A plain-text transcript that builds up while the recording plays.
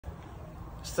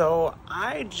So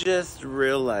I just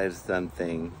realized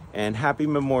something, and happy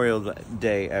Memorial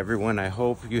Day, everyone. I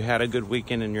hope you had a good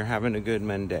weekend and you're having a good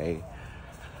Monday.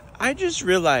 I just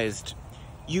realized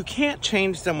you can't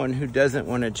change someone who doesn't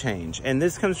want to change. And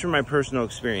this comes from my personal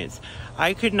experience.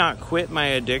 I could not quit my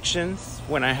addictions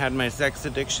when I had my sex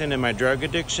addiction and my drug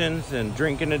addictions and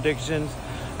drinking addictions.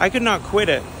 I could not quit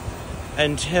it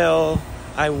until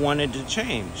I wanted to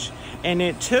change. And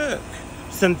it took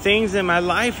some things in my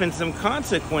life and some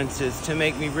consequences to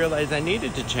make me realize I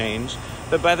needed to change.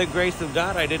 But by the grace of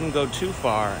God, I didn't go too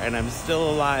far, and I'm still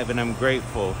alive, and I'm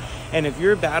grateful. And if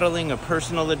you're battling a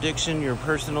personal addiction, your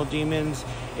personal demons,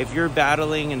 if you're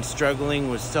battling and struggling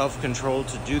with self-control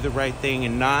to do the right thing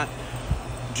and not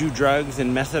do drugs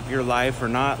and mess up your life or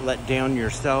not let down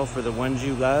yourself or the ones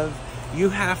you love, you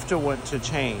have to want to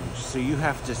change. So you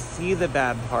have to see the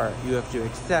bad part. You have to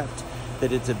accept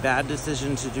that it's a bad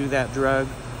decision to do that drug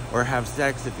or have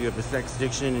sex if you have a sex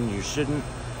addiction and you shouldn't,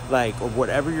 or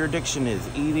whatever your addiction is,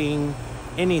 eating,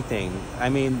 anything. I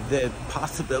mean, the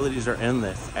possibilities are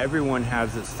endless. Everyone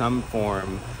has some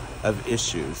form of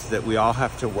issues that we all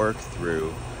have to work through.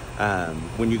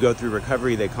 When you go through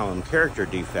recovery, they call them character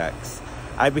defects.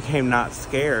 I became not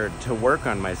scared to work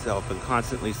on myself and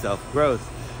constantly self-growth,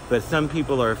 but some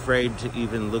people are afraid to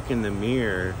even look in the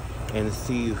mirror and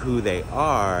see who they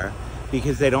are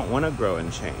because they don't want to grow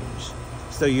and change.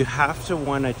 So you have to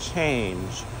want to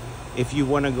change if you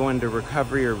want to go into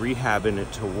recovery or rehab and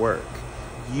it to work.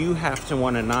 You have to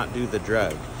want to not do the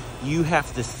drug. You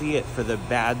have to see it for the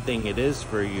bad thing it is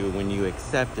for you when you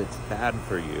accept it's bad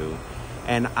for you.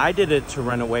 And I did it to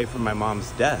run away from my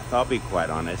mom's death, I'll be quite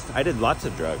honest. I did lots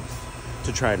of drugs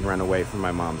to try and run away from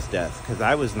my mom's death because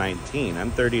I was 19.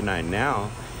 I'm 39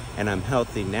 now and I'm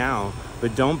healthy now,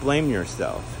 but don't blame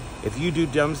yourself. If you do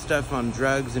dumb stuff on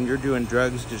drugs and you're doing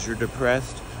drugs because you're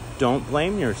depressed, don't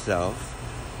blame yourself.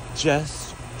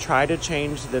 Just try to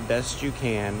change the best you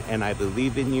can, and I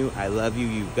believe in you. I love you.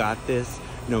 You've got this.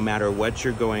 No matter what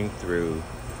you're going through,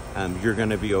 you're going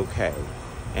to be okay.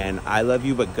 And I love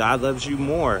you, but God loves you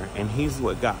more, and He's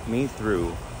what got me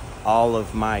through all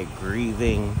of my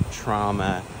grieving,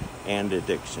 trauma, and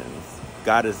addictions.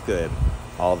 God is good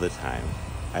all the time.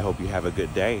 I hope you have a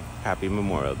good day. Happy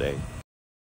Memorial Day.